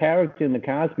 that character in The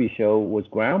Cosby Show was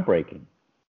groundbreaking.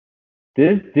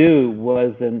 This dude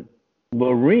was a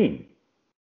Marine.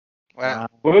 Wow.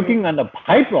 Working on the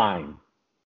pipeline.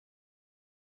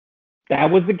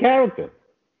 That was the character.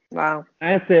 Wow.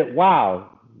 I said, wow,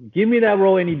 give me that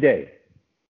role any day.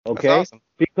 Okay? That's awesome.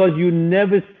 Because you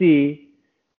never see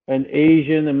an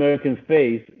Asian American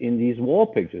face in these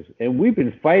war pictures. And we've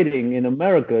been fighting in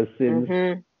America since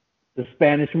the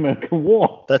Spanish American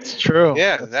War. That's true.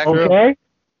 Yeah, exactly. Okay?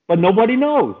 But nobody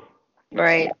knows.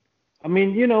 Right. I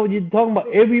mean, you're talking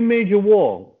about every major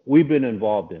war we've been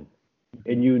involved in.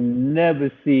 And you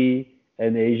never see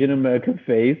an Asian American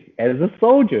face as a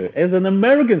soldier, as an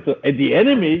American soldier. As the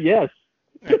enemy, yes.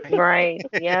 Right.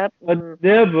 Yep. But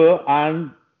never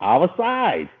on our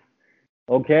side.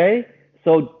 Okay?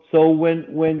 So when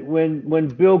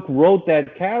Bill wrote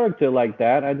that character like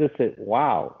that, I just said,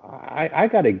 wow, I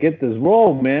gotta get this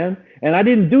role, man. And I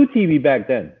didn't do TV back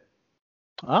then.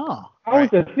 Oh. I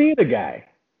was a theater guy.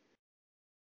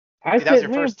 That was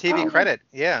your first TV credit.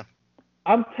 Yeah.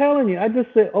 I'm telling you, I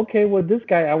just said, okay, well, this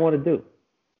guy I want to do.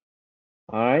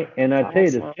 All right? And I tell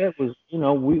you, the set was,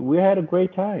 we had a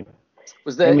great time.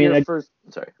 Was that your first?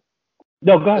 Sorry.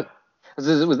 No, go ahead.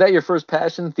 Was that your first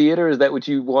passion, theater? Is that what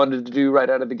you wanted to do right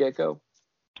out of the get-go?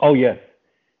 Oh, yes.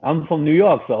 I'm from New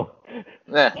York, so.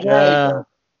 Yeah.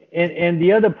 And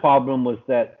the other problem was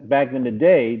that back in the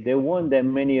day, there weren't that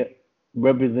many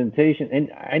representation,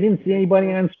 and I didn't see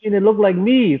anybody on screen that looked like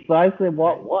me. So I said,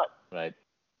 what? Right.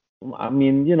 I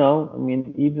mean,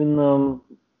 even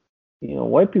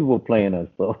white people were playing us.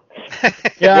 So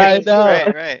Yeah, I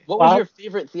know. Right. What was your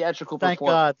favorite theatrical Thank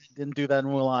performance? God they didn't do that in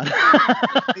Mulan.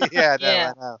 Yeah, no,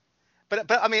 Yeah. I know. But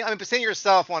I mean, seeing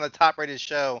yourself on a top-rated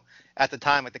show at the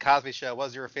time, like the Cosby Show, what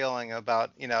was your feeling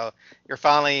about, you're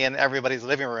finally in everybody's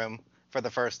living room for the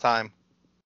first time?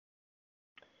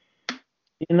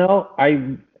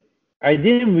 I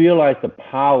didn't realize the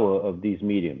power of these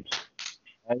mediums.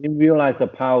 I didn't realize the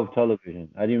power of television.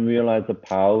 I didn't realize the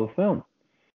power of film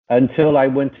until I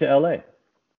went to LA.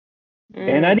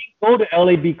 And I didn't go to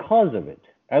LA because of it.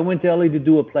 I went to LA to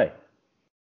do a play.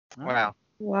 Wow.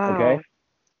 Wow. Okay.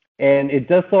 And it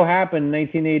just so happened in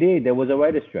 1988 there was a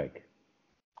writer's strike.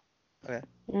 Okay.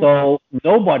 So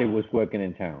nobody was working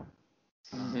in town.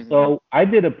 Mhm. So I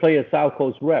did a play at South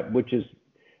Coast Rep, which is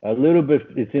a little bit,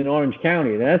 it's in Orange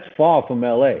County, and that's far from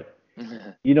LA.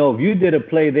 If you did a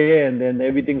play there and then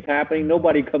everything's happening,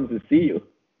 nobody comes to see you.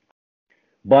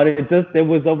 But there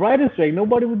was a writer's strike.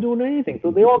 Nobody was doing anything. So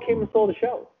they all came and saw the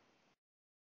show.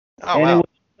 Oh, And wow.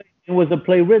 it was a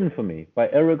play written for me by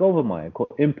Eric Overmyer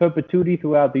called In Perpetuity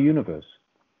Throughout the Universe.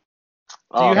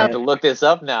 Oh, I have to look this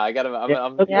up now.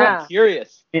 I'm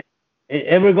curious.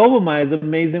 Eric Overmyer is an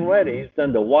amazing writer. He's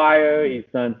done The Wire. He's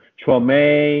done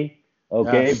Treme.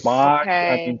 Okay, Yes. Bosch.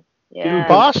 Okay. Yeah.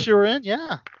 Bosch, you're in,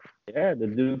 yeah. Yeah, the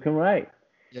dude can write.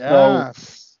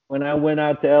 Yes. When I went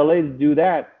out to LA to do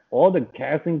that, all the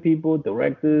casting people,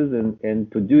 directors, and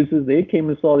producers, they came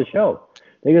and saw the show.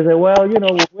 They said, well,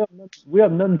 we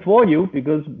have nothing for you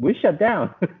because we're shut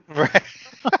down. Right.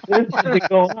 There's nothing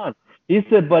going on. He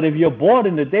said, but if you're bored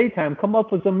in the daytime, come up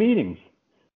for some meetings.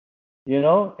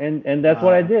 And that's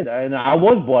what I did. And I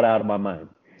was bored out of my mind.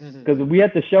 Because we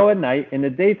had the show at night. In the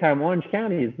daytime, Orange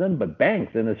County is nothing but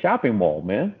banks and a shopping mall,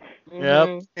 man.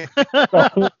 Yep.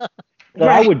 So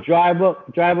I would drive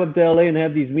up to LA and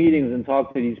have these meetings and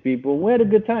talk to these people. We had a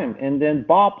good time. And then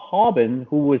Bob Harbin,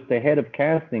 who was the head of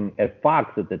casting at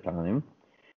Fox at the time,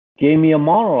 gave me a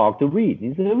monologue to read.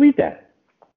 He said, read that.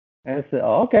 And I said,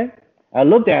 oh, okay. I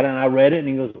looked at it and I read it, and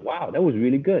he goes, wow, that was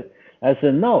really good. I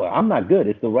said, no, I'm not good.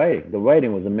 It's the writing. The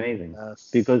writing was amazing. Yes.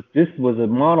 Because this was a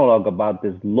monologue about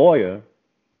this lawyer,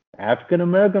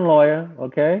 African-American lawyer,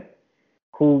 okay,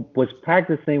 who was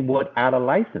practicing without a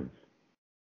license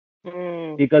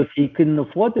because he couldn't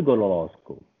afford to go to law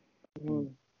school.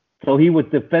 So he was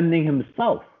defending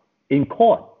himself in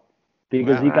court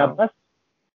because he got busted.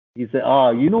 He said,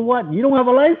 oh, you know what? You don't have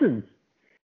a license.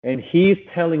 And he's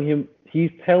telling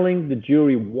the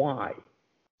jury why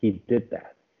he did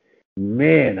that.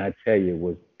 Man, I tell you, it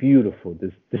was beautiful.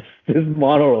 This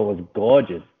monologue was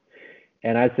gorgeous.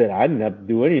 And I said, I didn't have to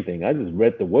do anything. I just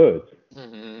read the words,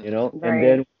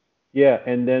 Right.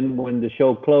 And then when the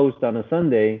show closed on a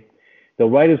Sunday, the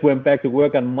writers went back to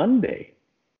work on Monday.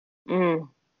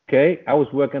 Okay, I was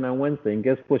working on Wednesday, and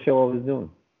guess what show I was doing?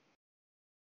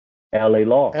 L.A.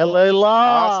 Law. L.A. Law.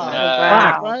 Awesome.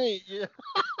 Wow. Right. Yeah.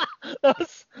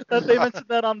 They mentioned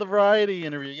that on the Variety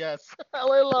interview. Yes.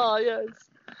 L.A. Law. Yes.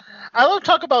 I want to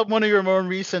talk about one of your more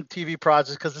recent TV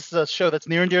projects because this is a show that's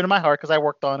near and dear to my heart because I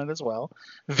worked on it as well.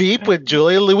 Veep with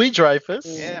Julia Louis-Dreyfus.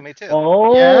 Yeah, me too.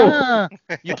 Oh. Yeah.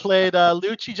 You played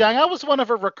Liu Qi-jiang. I was one of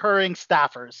her recurring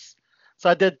staffers. So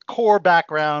I did core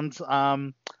backgrounds.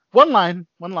 One line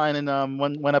in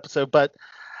one episode. But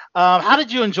how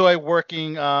did you enjoy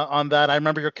working on that? I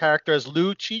remember your character as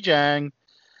Liu Qi-jiang.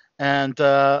 And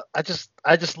I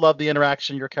just love the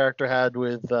interaction your character had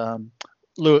with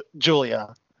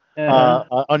Julia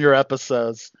on your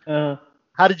episodes.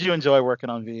 How did you enjoy working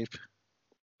on Veep?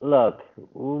 Look,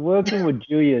 working with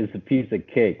Julia is a piece of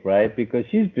cake, right? Because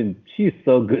she's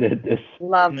so good at this.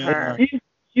 Love her.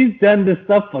 She's done this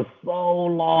stuff for so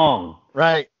long.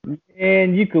 Right.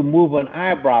 And you can move an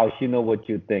eyebrow, she know what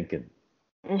you're thinking.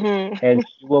 And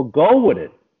she will go with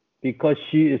it because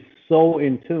she is so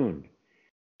in tune.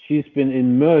 She's been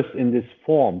immersed in this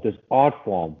form, this art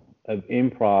form of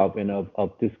improv and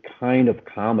of this kind of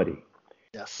comedy.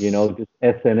 Yes. This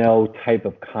SNL type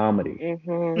of comedy.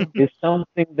 It's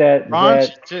something that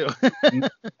too.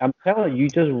 I'm telling you,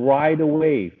 just ride a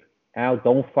wave. Al,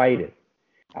 don't fight it.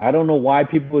 I don't know why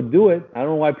people do it. I don't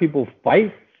know why people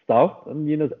fight stuff. Oh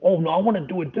no, I want to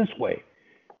do it this way.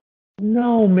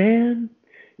 No, man.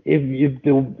 If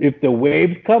the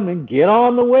wave's coming, get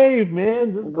on the wave,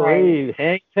 man. Just go, hey,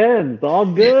 hang 10. It's all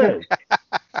good.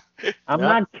 I'm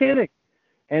not kidding.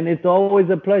 And it's always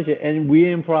a pleasure. And we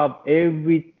improv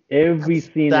every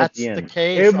scene at the end. That's the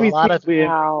case. Every a lot of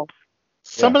Wow.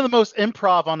 some of the most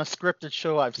improv on a scripted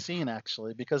show I've seen,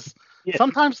 actually, because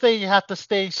sometimes they have to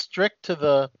stay strict to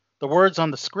the words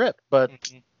on the script. But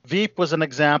Veep was an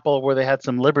example where they had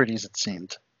some liberties, it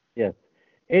seemed. Yes.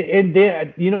 And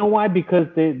they, you know why? Because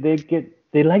they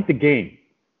like the game.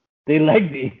 They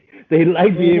like the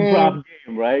improv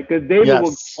game, right? Because David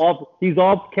he's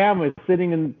off camera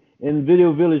sitting in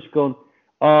Video Village going,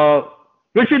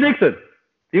 Richard Nixon.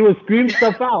 He would scream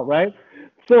stuff out, right?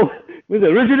 So we said,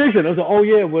 Richard Nixon. I said, oh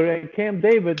yeah, we're at Camp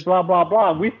David, blah, blah,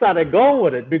 blah. And we started going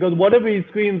with it because whatever he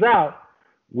screams out,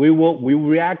 we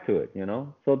react to it, you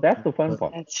know? So that's the fun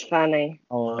part. That's funny.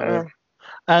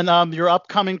 And your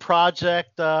upcoming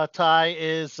project, Ty,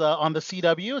 is on the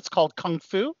CW. It's called Kung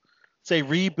Fu. It's a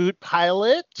reboot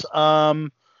pilot.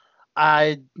 I'm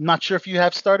not sure if you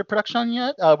have started production on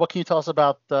yet. What can you tell us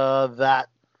about that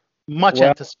much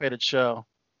anticipated show?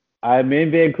 I'm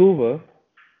in Vancouver.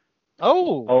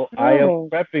 Oh, I am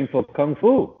prepping for Kung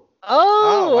Fu.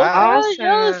 Oh, wow.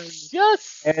 Awesome.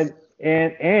 Yes.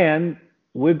 And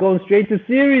we're going straight to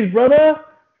series, brother.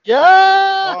 Yeah.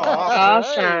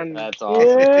 Awesome. That's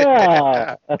awesome.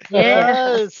 Yeah.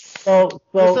 Yes. So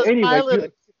anyway.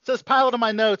 It says pilot on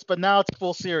my notes, but now it's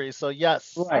full series. So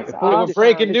yes. Right. Awesome. We're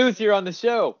breaking news here on the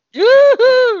show.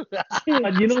 Yoo-hoo!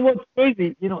 You know what's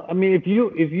crazy? You know, I mean, if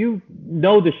you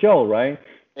know the show, right?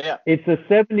 Yeah. It's a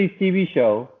 70s TV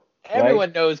show.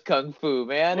 Everyone knows Kung Fu,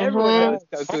 man. Everyone knows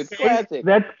Kung Fu. It's classic.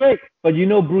 That's great. But you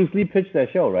know Bruce Lee pitched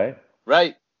that show, right?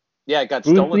 Right. Yeah, it got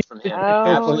Bruce stolen Lee- from him. Oh,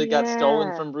 Absolutely got yeah.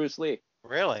 stolen from Bruce Lee.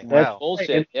 Really? That's Wow.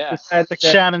 Bullshit. Yeah. Like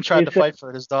Shannon tried to fight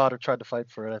for it. His daughter tried to fight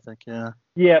for it, I think. Yeah.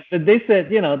 Yeah, but they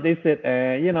said,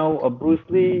 a Bruce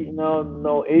Lee,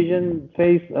 no Asian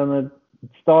face on a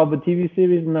star of a TV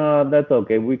series. No, that's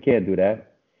okay. We can't do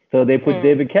that. So they put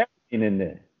David Carradine in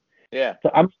there. Yeah. So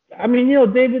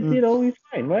David, he's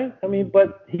fine, right? I mean,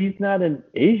 but he's not an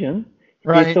Asian.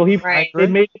 Right. So Right.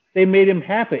 they made him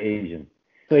half an Asian.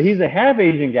 So he's a half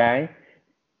Asian guy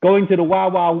going to the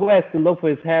Wild Wild West to look for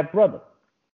his half brother.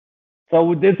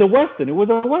 So it's a Western. It was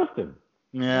a Western.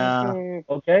 Yeah.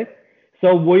 Okay?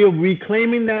 So we're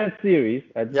reclaiming that series.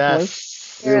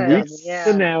 Yes. We're reclaiming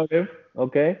the narrative.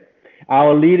 Okay?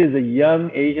 Our lead is a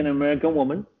young Asian American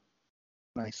woman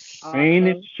Nice. trained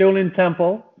in Shaolin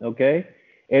Temple. Okay?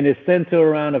 And it's centered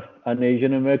around an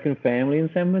Asian American family in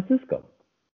San Francisco.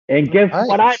 And guess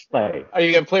what I play? Are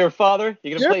you gonna play her father?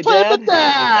 You gonna You're play playing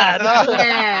dad? the dad.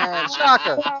 Yeah.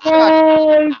 Shocker.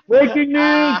 Guys, breaking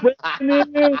news! Breaking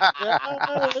news!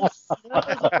 Yes. That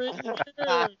is breaking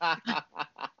news.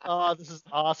 Oh, this is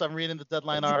awesome. I'm reading the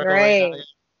Deadline article great. right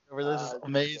now. This is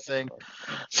amazing.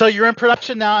 So you're in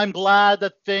production now. I'm glad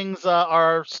that things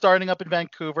are starting up in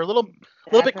Vancouver a little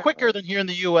bit quicker than here in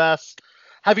the U.S.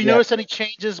 Have you noticed any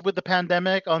changes with the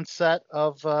pandemic on set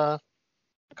of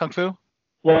Kung Fu?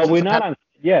 Well, we're not on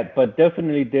yet, but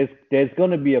definitely there's going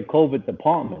to be a COVID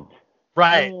department.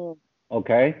 Right.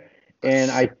 Okay. And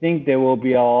I think there will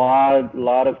be a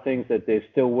lot of things that they're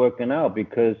still working out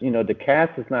because the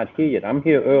cast is not here yet. I'm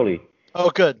here early.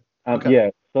 Oh, good. Okay. Yeah.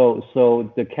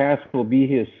 So the cast will be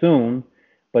here soon,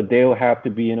 but they will have to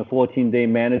be in a 14-day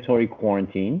mandatory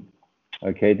quarantine.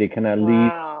 Okay. They cannot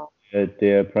leave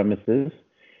their premises.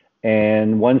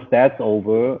 And once that's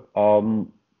over,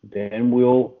 then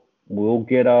we'll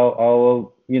get our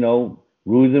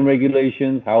rules and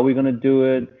regulations. How are we gonna do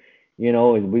it?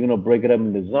 Is we gonna break it up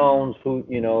into zones?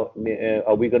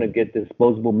 Are we gonna get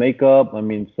disposable makeup? I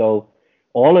mean, so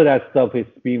all of that stuff is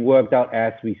being worked out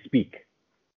as we speak.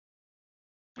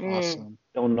 Awesome.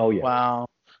 Don't know yet. Wow.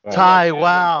 Right. Ty,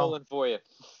 wow. Pulling for you.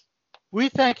 We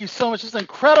thank you so much. This is an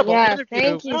incredible interview.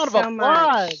 Thank you Round of so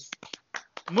applause.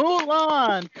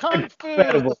 Mulan, Kung Fu,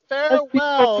 Incredible. The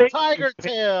Farewell, Thank you. Tiger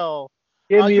Tail.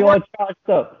 Get me you all were- charged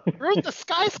up. There's the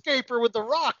skyscraper with the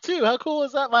rock too. How cool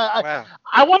is that? Wow.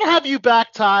 I want to have you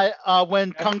back, Ty,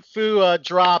 when Kung Fu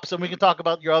drops, and we can talk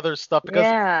about your other stuff because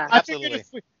Yeah. I figured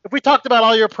Absolutely. if we talked about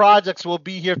all your projects, we'll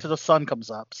be here till the sun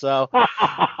comes up. So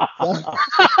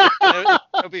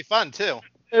It'll be fun too.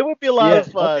 it would be a lot of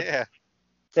fun. Yeah.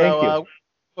 Thank you.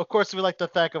 Of course, we'd like to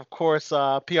thank,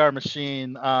 PR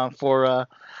Machine for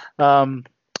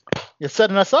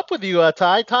setting us up with you,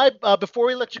 Ty. Ty, before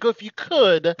we let you go, if you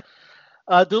could do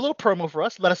a little promo for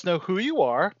us, let us know who you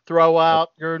are, throw out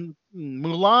your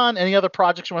Mulan, any other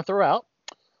projects you want to throw out.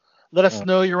 Let us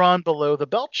know you're on Below the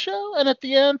Belt Show, and at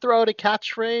the end, throw out a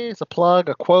catchphrase, a plug,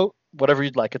 a quote, whatever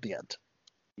you'd like at the end.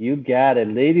 You got it,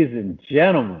 ladies and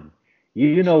gentlemen.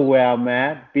 You know where I'm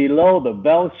at. Below the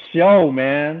Belt Show,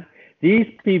 man. These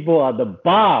people are the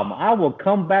bomb. I will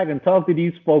come back and talk to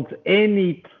these folks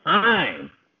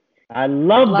anytime. I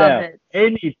love them it.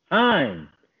 anytime.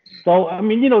 So I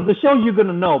mean, the show you're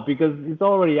gonna know because it's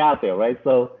already out there, right?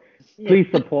 So please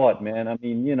support, man. I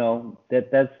mean,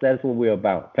 that's what we're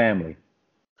about, family.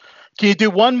 Can you do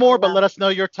one more, but let us know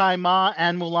your Tai Ma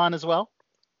and Mulan as well?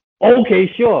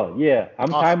 Okay, sure. Yeah,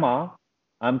 I'm Awesome.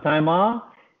 Tai Ma,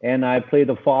 and I play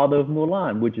the father of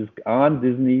Mulan, which is on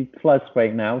Disney Plus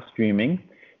right now, streaming.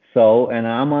 So, and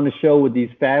I'm on the show with these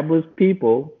fabulous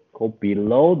people called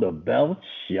Below the Belt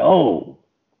Show.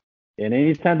 And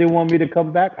anytime they want me to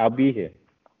come back, I'll be here.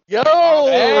 Yo!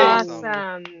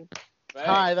 Awesome.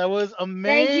 Tai, that was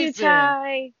amazing. Thank you,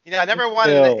 Tai. I never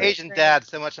wanted an Asian dad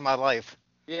so much in my life.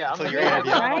 Yeah, until I'm your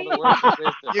gonna interview.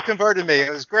 right? You converted me. It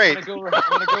was great. I'm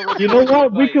gonna go You know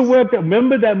what? We can work.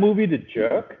 Remember that movie, The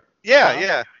Jerk?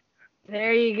 Yeah.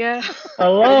 There you go.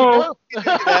 Hello.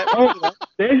 Oh,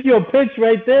 there's your pitch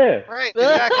right there. Right,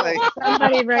 exactly.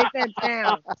 Somebody write that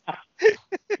down.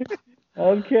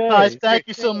 Okay. Guys, thank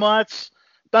you so much.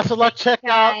 Best of luck. Check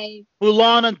out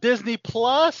Mulan on Disney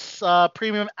Plus,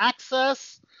 premium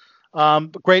access.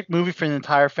 Great movie for the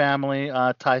entire family.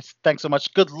 Tai, thanks so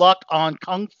much. Good luck on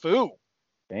Kung Fu.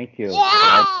 Thank you.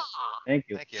 Yeah! Thank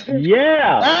you. Thank you.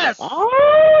 Yeah. Yes.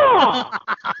 Oh!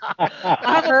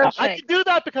 I can do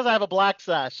that because I have a black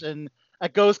sash, and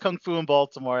at Goes Kung Fu in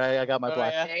Baltimore, I got my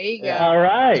black. Yeah. There you go. All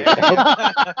right.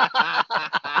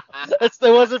 It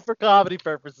wasn't for comedy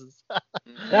purposes.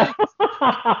 A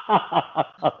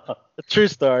true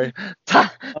story. Tai,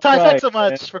 thanks so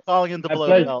much for calling in to Below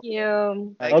the Belt. Thank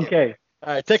you. Okay.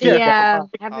 All right, take care. Yeah.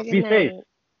 Have a good Be night. safe.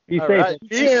 Be safe. Right.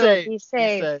 Be safe. Be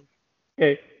safe.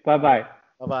 Okay. Bye-bye.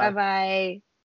 Bye-bye. Bye-bye.